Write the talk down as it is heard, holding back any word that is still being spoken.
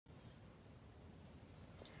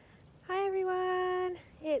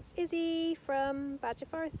it's Izzy from Badger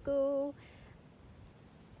Forest School.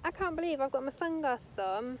 I can't believe I've got my sunglasses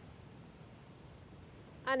on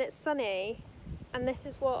and it's sunny, and this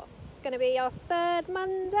is what going to be our third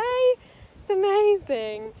Monday. It's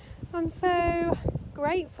amazing. I'm so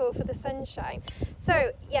grateful for the sunshine.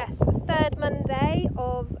 So yes, third Monday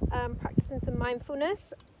of practicing some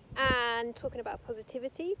mindfulness and talking about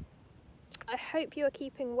positivity. I hope you are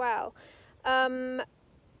keeping well.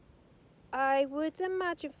 I would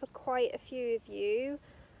imagine for quite a few of you,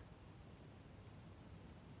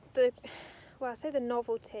 I say the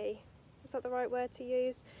novelty, is that the right word to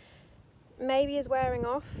use? Maybe is wearing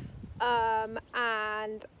off,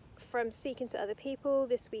 and from speaking to other people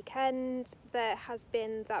this weekend, there has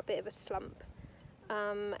been that bit of a slump,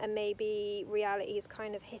 and maybe reality is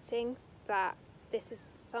kind of hitting that this is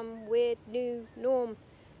some weird new norm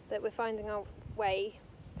that we're finding our way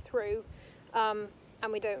through,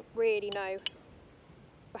 and we don't really know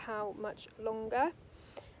for how much longer,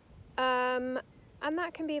 and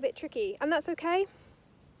that can be a bit tricky, and that's okay.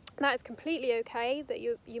 That is completely okay that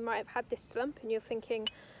you might have had this slump and you're thinking,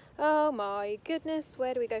 oh my goodness,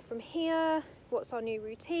 where do we go from here? What's our new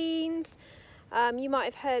routines? You might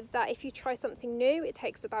have heard that if you try something new, it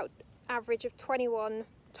takes about average of 21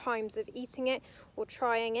 times of eating it or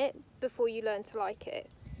trying it before you learn to like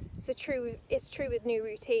it. It's true with new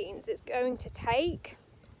routines. It's going to take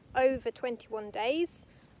over 21 days.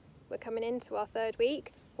 We're coming into our third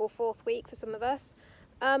week or fourth week for some of us.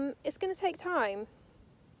 It's going to take time.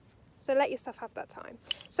 So let yourself have that time.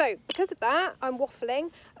 So because of that, I'm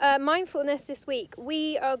waffling. Mindfulness this week,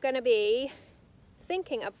 we are going to be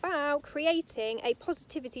thinking about creating a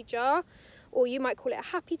positivity jar, or you might call it a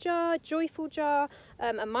happy jar, joyful jar,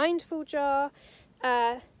 a mindful jar.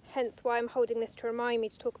 Hence why I'm holding this to remind me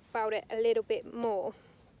to talk about it a little bit more.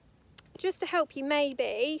 Just to help you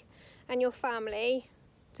maybe and your family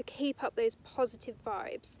to keep up those positive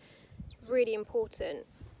vibes. It's really important.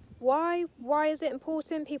 Why is it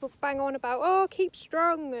important? People bang on about, oh, keep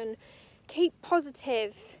strong and keep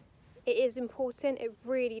positive. It is important. It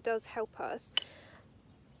really does help us.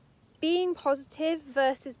 Being positive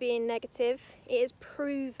versus being negative, it is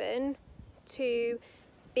proven to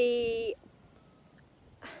be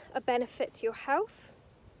a benefit to your health,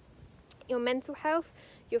 your mental health,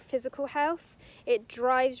 your physical health. It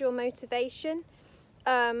drives your motivation.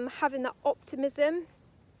 Having that optimism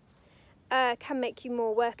can make you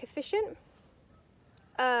more work efficient,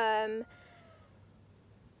 and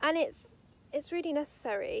it's really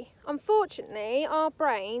necessary. Unfortunately, our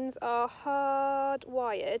brains are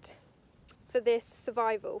hardwired for this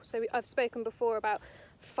survival. So I've spoken before about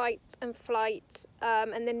fight and flight,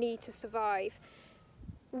 and the need to survive,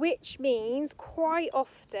 which means quite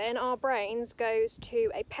often our brains goes to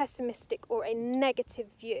a pessimistic or a negative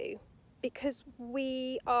view because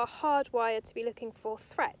we are hardwired to be looking for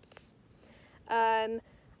threats.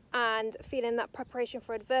 And feeling that preparation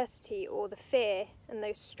for adversity or the fear and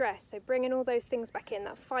those stress. So bringing all those things back in,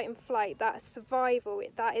 that fight and flight, that survival,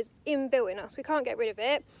 that is inbuilt in us. We can't get rid of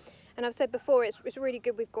it. And I've said before, it's really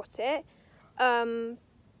good we've got it.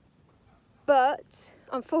 But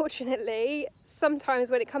unfortunately, sometimes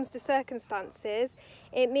when it comes to circumstances,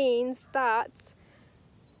 it means that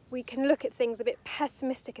we can look at things a bit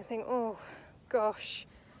pessimistic and think, oh gosh,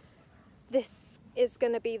 this is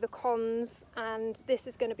going to be the cons and this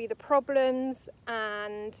is going to be the problems,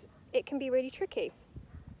 and it can be really tricky.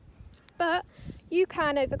 But you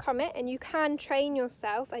can overcome it, and you can train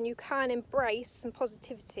yourself, and you can embrace some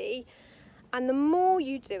positivity. And the more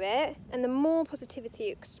you do it, and the more positivity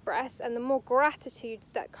you express, and the more gratitude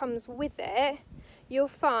that comes with it, you'll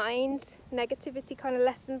find negativity kind of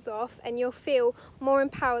lessens off, and you'll feel more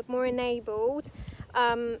empowered, more enabled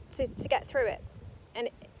to get through it.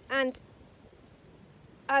 And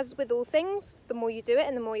as with all things, the more you do it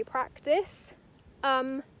and the more you practice,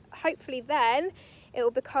 hopefully then it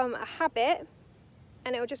will become a habit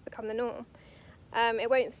and it will just become the norm. It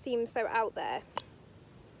won't seem so out there.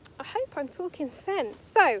 I hope I'm talking sense.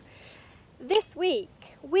 So this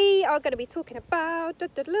week we are going to be talking about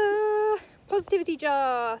positivity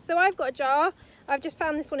jar. So I've got a jar. I've just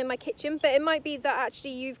found this one in my kitchen, but it might be that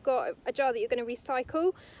actually you've got a jar that you're going to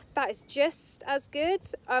recycle. That is just as good.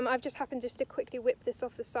 I've just happened to quickly whip this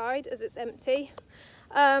off the side as it's empty.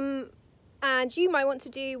 And you might want to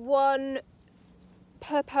do one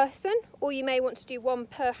per person, or you may want to do one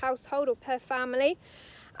per household or per family.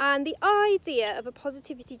 And the idea of a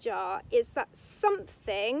positivity jar is that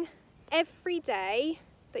something every day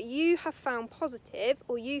that you have found positive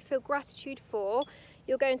or you feel gratitude for,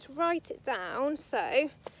 you're going to write it down. So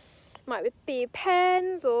it might be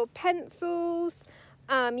pens or pencils,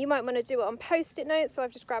 You might want to do it on post-it notes, so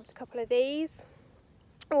I've just grabbed a couple of these.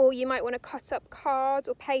 Or you might want to cut up cards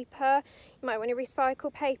or paper. You might want to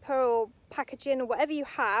recycle paper or packaging or whatever you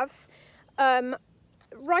have.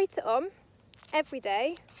 Write it on every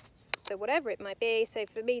day. So whatever it might be. So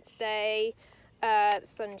for me today,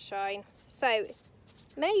 sunshine. So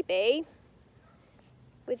maybe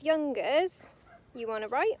with youngers, you want to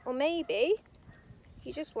write, or maybe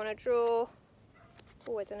you just want to draw,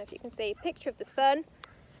 oh, I don't know if you can see, a picture of the sun,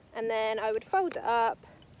 and then I would fold it up,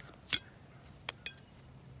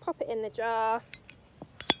 pop it in the jar,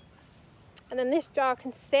 and then this jar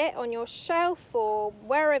can sit on your shelf or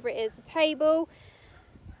wherever it is, a table,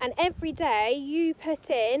 and every day you put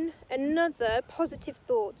in another positive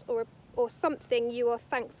thought or something you are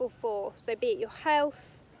thankful for. So be it your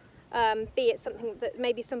health, be it something that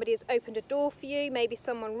maybe somebody has opened a door for you, maybe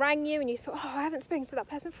someone rang you and you thought, oh, I haven't spoken to that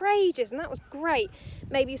person for ages and that was great.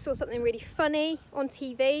 Maybe you saw something really funny on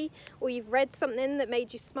TV, or you've read something that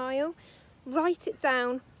made you smile. Write it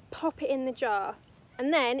down, pop it in the jar,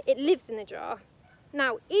 and then it lives in the jar.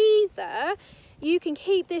 Now, either you can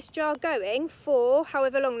keep this jar going for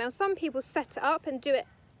however long. Now, some people set it up and do it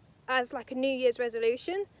as like a New Year's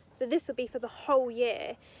resolution. So this will be for the whole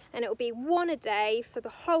year, and it will be one a day for the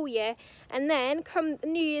whole year. And then come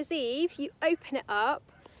New Year's Eve, you open it up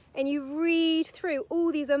and you read through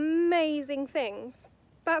all these amazing things.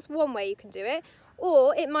 That's one way you can do it.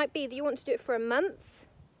 Or it might be that you want to do it for a month.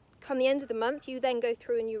 Come the end of the month, you then go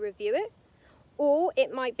through and you review it. Or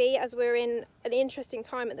it might be, as we're in an interesting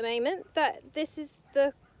time at the moment, that this is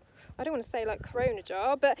the, I don't want to say like Corona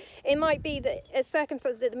jar, but it might be that as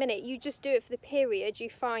circumstances at the minute, you just do it for the period you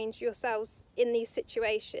find yourselves in these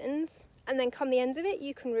situations, and then come the end of it,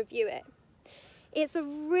 you can review it. It's a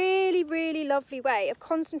really, really lovely way of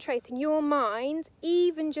concentrating your mind,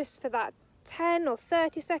 even just for that 10 or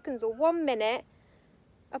 30 seconds or 1 minute,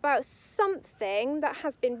 about something that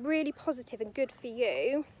has been really positive and good for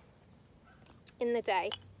you in the day,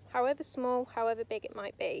 however small, however big it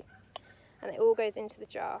might be, and it all goes into the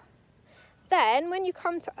jar. Then when you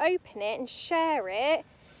come to open it and share it,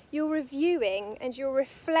 you're reviewing and you're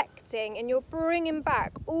reflecting and you're bringing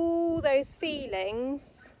back all those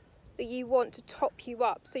feelings that you want to top you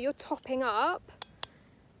up. So you're topping up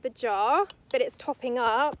the jar, but it's topping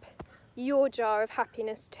up your jar of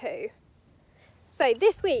happiness too. So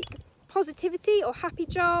this week, positivity or happy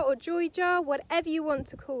jar or joy jar, whatever you want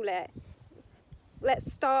to call it.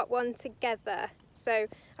 Let's start one together. So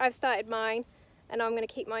I've started mine, and I'm going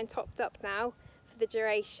to keep mine topped up now for the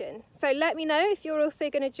duration. So let me know if you're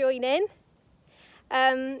also going to join in.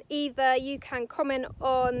 Either you can comment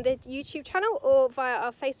on the YouTube channel or via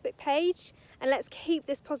our Facebook page, and let's keep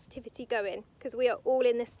this positivity going, because we are all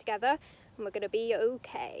in this together and we're going to be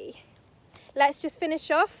okay. Let's just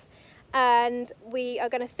finish off, and we are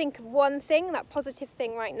going to think of one thing, that positive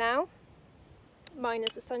thing right now. Mine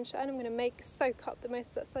is the sunshine. I'm going to soak up the most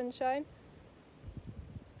of that sunshine.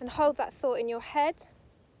 And hold that thought in your head.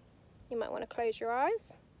 You might want to close your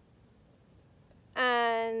eyes.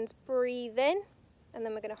 And breathe in. And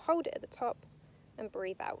then we're going to hold it at the top and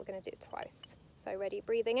breathe out. We're going to do it twice. So ready,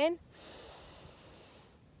 breathing in.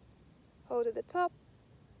 Hold at the top.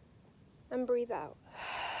 And breathe out.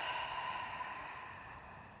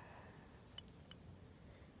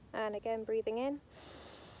 And again, breathing in.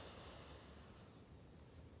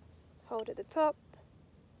 Hold at the top.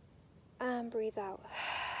 And breathe out.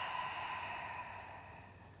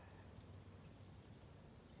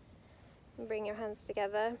 And bring your hands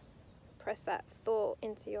together. Press that thought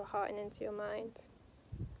into your heart and into your mind.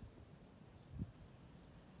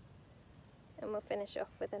 And we'll finish off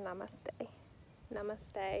with a namaste.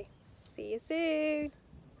 Namaste. See you soon.